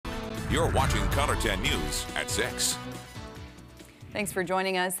You're watching KOLR 10 News at 6. Thanks for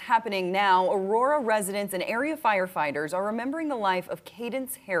joining us. Happening now, Aurora residents and area firefighters are remembering the life of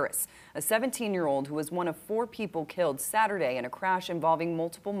Cadence Harris, a 17-year-old who was one of 4 people killed Saturday in a crash involving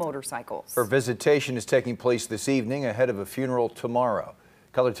multiple motorcycles. Her visitation is taking place this evening ahead of a funeral tomorrow.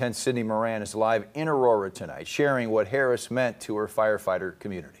 KOLR 10's Sydney Moran is live in Aurora tonight, sharing what Harris meant to her firefighter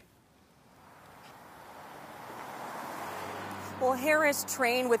community. Well, Harris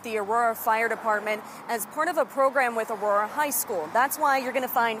trained with the Aurora Fire Department as part of a program with Aurora High School. That's why you're going to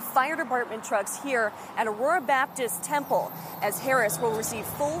find fire department trucks here at Aurora Baptist Temple, as Harris will receive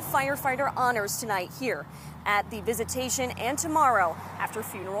full firefighter honors tonight here at the visitation and tomorrow after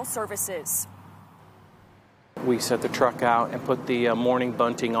funeral services. We set the truck out and put the morning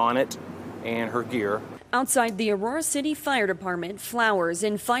bunting on it and her gear. Outside the Aurora City Fire Department, flowers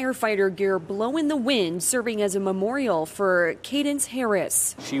and firefighter gear blow in the wind, serving as a memorial for Cadence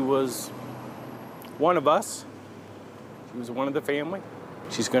Harris. She was one of us. She was one of the family.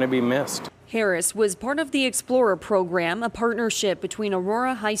 She's going to be missed. Harris was part of the Explorer program, a partnership between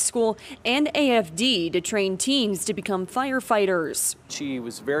Aurora High School and AFD to train teens to become firefighters. She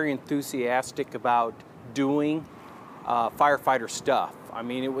was very enthusiastic about doing firefighter stuff. I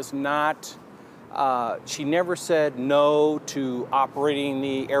mean, it was not... she never said no to operating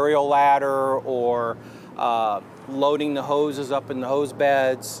the aerial ladder or loading the hoses up in the hose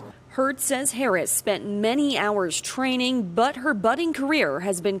beds. Hurd says Harris spent many hours training, but her budding career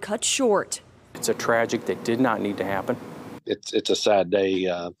has been cut short. It's a tragic that did not need to happen. It's a sad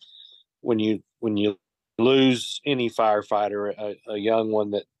day when you lose any firefighter, a young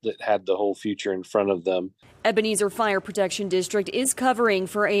one that had the whole future in front of them. Ebenezer Fire Protection District is covering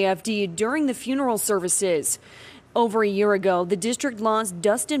for AFD during the funeral services. Over a year ago, the district lost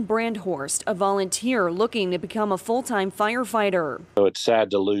Dustin Brandhorst, a volunteer looking to become a full-time firefighter. So it's sad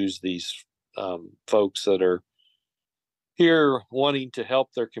to lose these folks that are here wanting to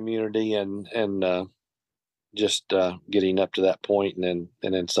help their community and just getting up to that point, and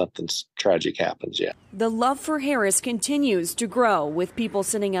then something tragic happens. Yeah. The love for Harris continues to grow, with people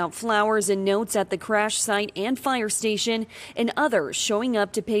sending out flowers and notes at the crash site and fire station, and others showing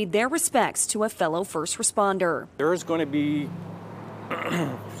up to pay their respects to a fellow first responder. There is going to be,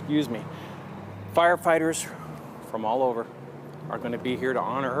 excuse me, firefighters from all over are going to be here to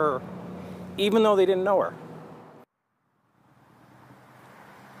honor her, even though they didn't know her.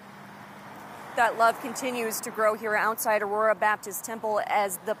 That love continues to grow here outside Aurora Baptist Temple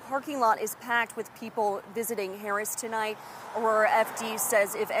as the parking lot is packed with people visiting Harris tonight. Aurora FD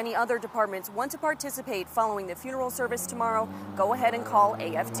says if any other departments want to participate following the funeral service tomorrow, go ahead and call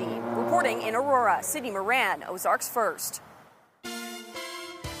AFD. Reporting in Aurora, Sydney Moran, Ozarks First.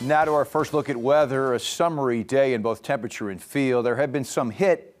 Now to our first look at weather. A summery day in both temperature and feel. There have been some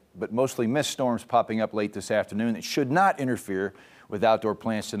hit, but mostly mist storms popping up late this afternoon that should not interfere with outdoor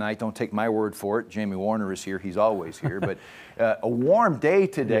plans tonight. Don't take my word for it. Jamie Warner is here. He's always here. But a warm day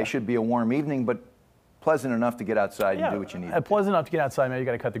today. Should be a warm evening, but pleasant enough to get outside and do what you need. Pleasant enough to get outside. Now you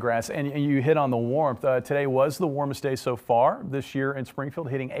got to cut the grass. And you hit on the warmth. Today was the warmest day so far this year in Springfield,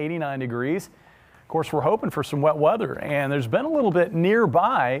 hitting 89 degrees. Of course, we're hoping for some wet weather, and there's been a little bit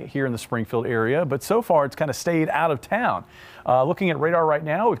nearby here in the Springfield area, but so far it's kind of stayed out of town. Looking at radar right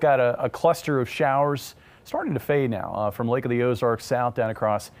now, we've got a cluster of showers starting to fade now from Lake of the Ozarks south down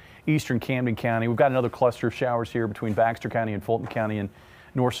across eastern Camden County. We've got another cluster of showers here between Baxter County and Fulton County and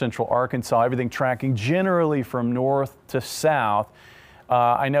north central Arkansas. Everything tracking generally from north to south.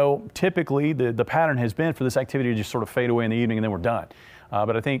 I know typically the pattern has been for this activity to just sort of fade away in the evening and then we're done.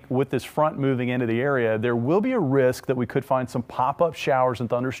 But I think with this front moving into the area, there will be a risk that we could find some pop-up showers and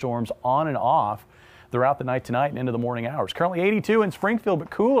thunderstorms on and off throughout the night tonight and into the morning hours. Currently 82 in Springfield, but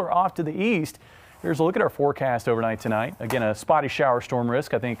cooler off to the east. Here's a look at our forecast overnight tonight. Again, a spotty shower storm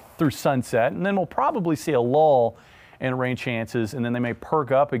risk, I think, through sunset. And then we'll probably see a lull in rain chances, and then they may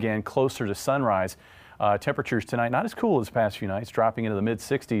perk up again closer to sunrise. Temperatures tonight, not as cool as the past few nights, dropping into the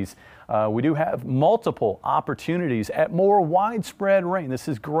mid-60s. We do have multiple opportunities at more widespread rain. This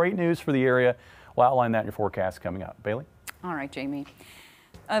is great news for the area. We'll outline that in your forecast coming up. Bailey? All right, Jamie.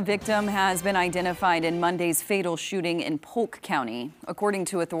 A victim has been identified in Monday's fatal shooting in Polk County. According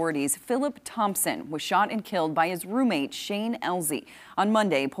to authorities, Philip Thompson was shot and killed by his roommate, Shane Elzy. On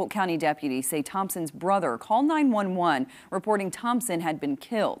Monday, Polk County deputies say Thompson's brother called 911, reporting Thompson had been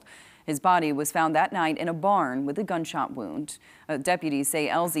killed. His body was found that night in a barn with a gunshot wound. Deputies say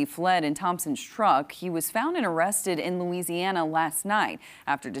Elzy fled in Thompson's truck. He was found and arrested in Louisiana last night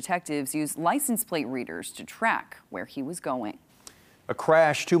after detectives used license plate readers to track where he was going. A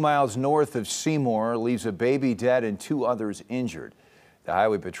crash 2 miles north of Seymour leaves a baby dead and 2 others injured. The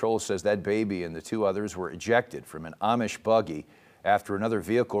Highway Patrol says that baby and the 2 others were ejected from an Amish buggy after another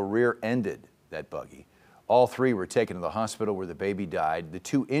vehicle rear-ended that buggy. All 3 were taken to the hospital where the baby died. The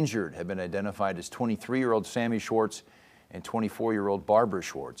 2 injured have been identified as 23-year-old Sammy Schwartz and 24-year-old Barbara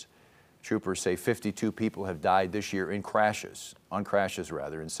Schwartz. Troopers say 52 people have died this year in crashes,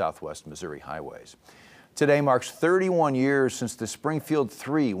 in southwest Missouri highways. Today marks 31 years since the Springfield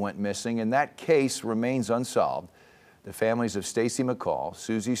 3 went missing, and that case remains unsolved. The families of Stacy McCall,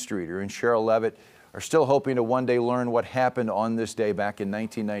 Susie Streeter, and Cheryl Levitt are still hoping to one day learn what happened on this day back in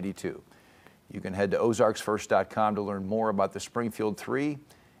 1992. You can head to ozarksfirst.com to learn more about the Springfield 3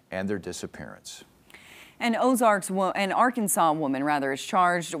 and their disappearance. An Arkansas woman is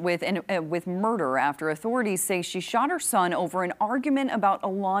charged with murder after authorities say she shot her son over an argument about a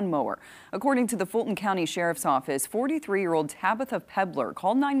lawnmower. According to the Fulton County Sheriff's Office, 43-year-old Tabitha Pebler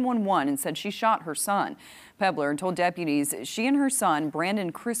called 911 and said she shot her son. Pebler told deputies she and her son,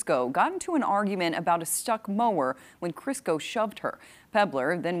 Brandon Crisco, got into an argument about a stuck mower when Crisco shoved her.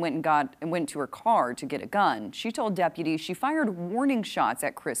 Pebler then went to her car to get a gun. She told deputies she fired warning shots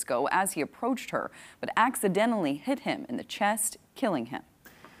at Crisco as he approached her, but accidentally hit him in the chest, killing him.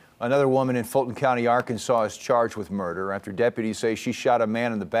 Another woman in Fulton County, Arkansas is charged with murder after deputies say she shot a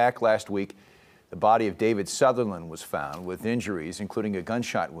man in the back last week. The body of David Sutherland was found with injuries, including a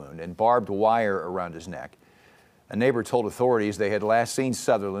gunshot wound and barbed wire around his neck. A neighbor told authorities they had last seen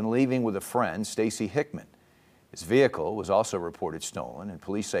Sutherland leaving with a friend, Stacy Hickman. His vehicle was also reported stolen, and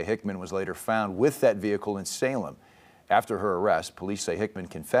police say Hickman was later found with that vehicle in Salem. After her arrest, police say Hickman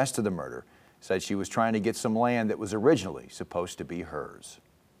confessed to the murder, said she was trying to get some land that was originally supposed to be hers.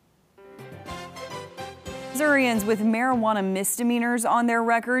 Missourians with marijuana misdemeanors on their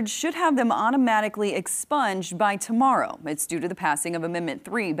record should have them automatically expunged by tomorrow. It's due to the passing of Amendment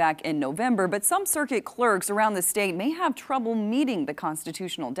 3 back in November, but some circuit clerks around the state may have trouble meeting the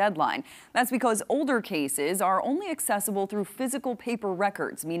constitutional deadline. That's because older cases are only accessible through physical paper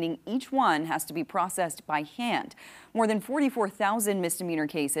records, meaning each one has to be processed by hand. More than 44,000 misdemeanor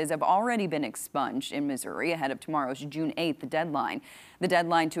cases have already been expunged in Missouri ahead of tomorrow's June 8th deadline. The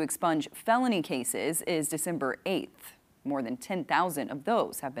deadline to expunge felony cases is December 8th. More than 10,000 of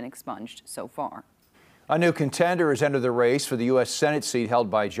those have been expunged so far. A new contender has entered the race for the U.S. Senate seat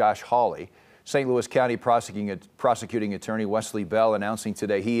held by Josh Hawley. St. Louis County prosecuting attorney Wesley Bell announcing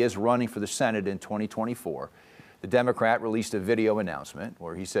today he is running for the Senate in 2024. The Democrat released a video announcement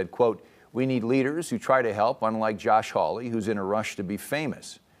where he said, quote, "We need leaders who try to help, unlike Josh Hawley, who's in a rush to be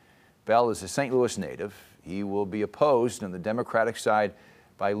famous." Bell is a St. Louis native. He will be opposed on the Democratic side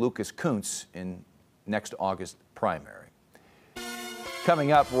by Lucas Kuntz in next August primary.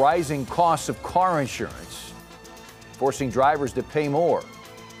 Coming up, rising costs of car insurance, forcing drivers to pay more.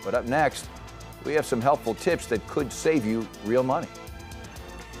 But up next, we have some helpful tips that could save you real money.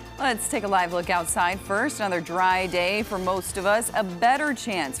 Let's take a live look outside first. Another dry day for most of us. A better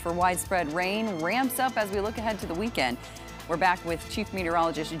chance for widespread rain ramps up as we look ahead to the weekend. We're back with Chief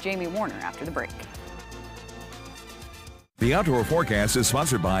Meteorologist Jamie Warner after the break. The Outdoor Forecast is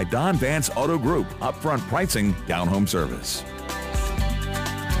sponsored by Don Vance Auto Group. Upfront pricing, down home service.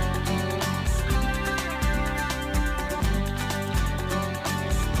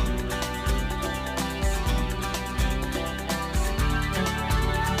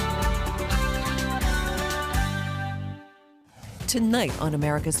 Tonight on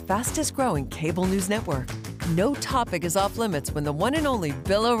America's fastest growing cable news network. No topic is off limits when the one and only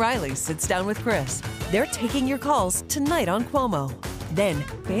Bill O'Reilly sits down with Chris. They're taking your calls tonight on Cuomo. Then,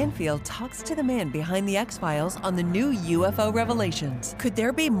 Banfield talks to the man behind the X-Files on the new UFO revelations. Could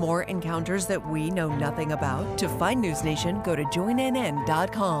there be more encounters that we know nothing about? To find News Nation, go to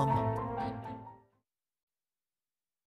joinnn.com.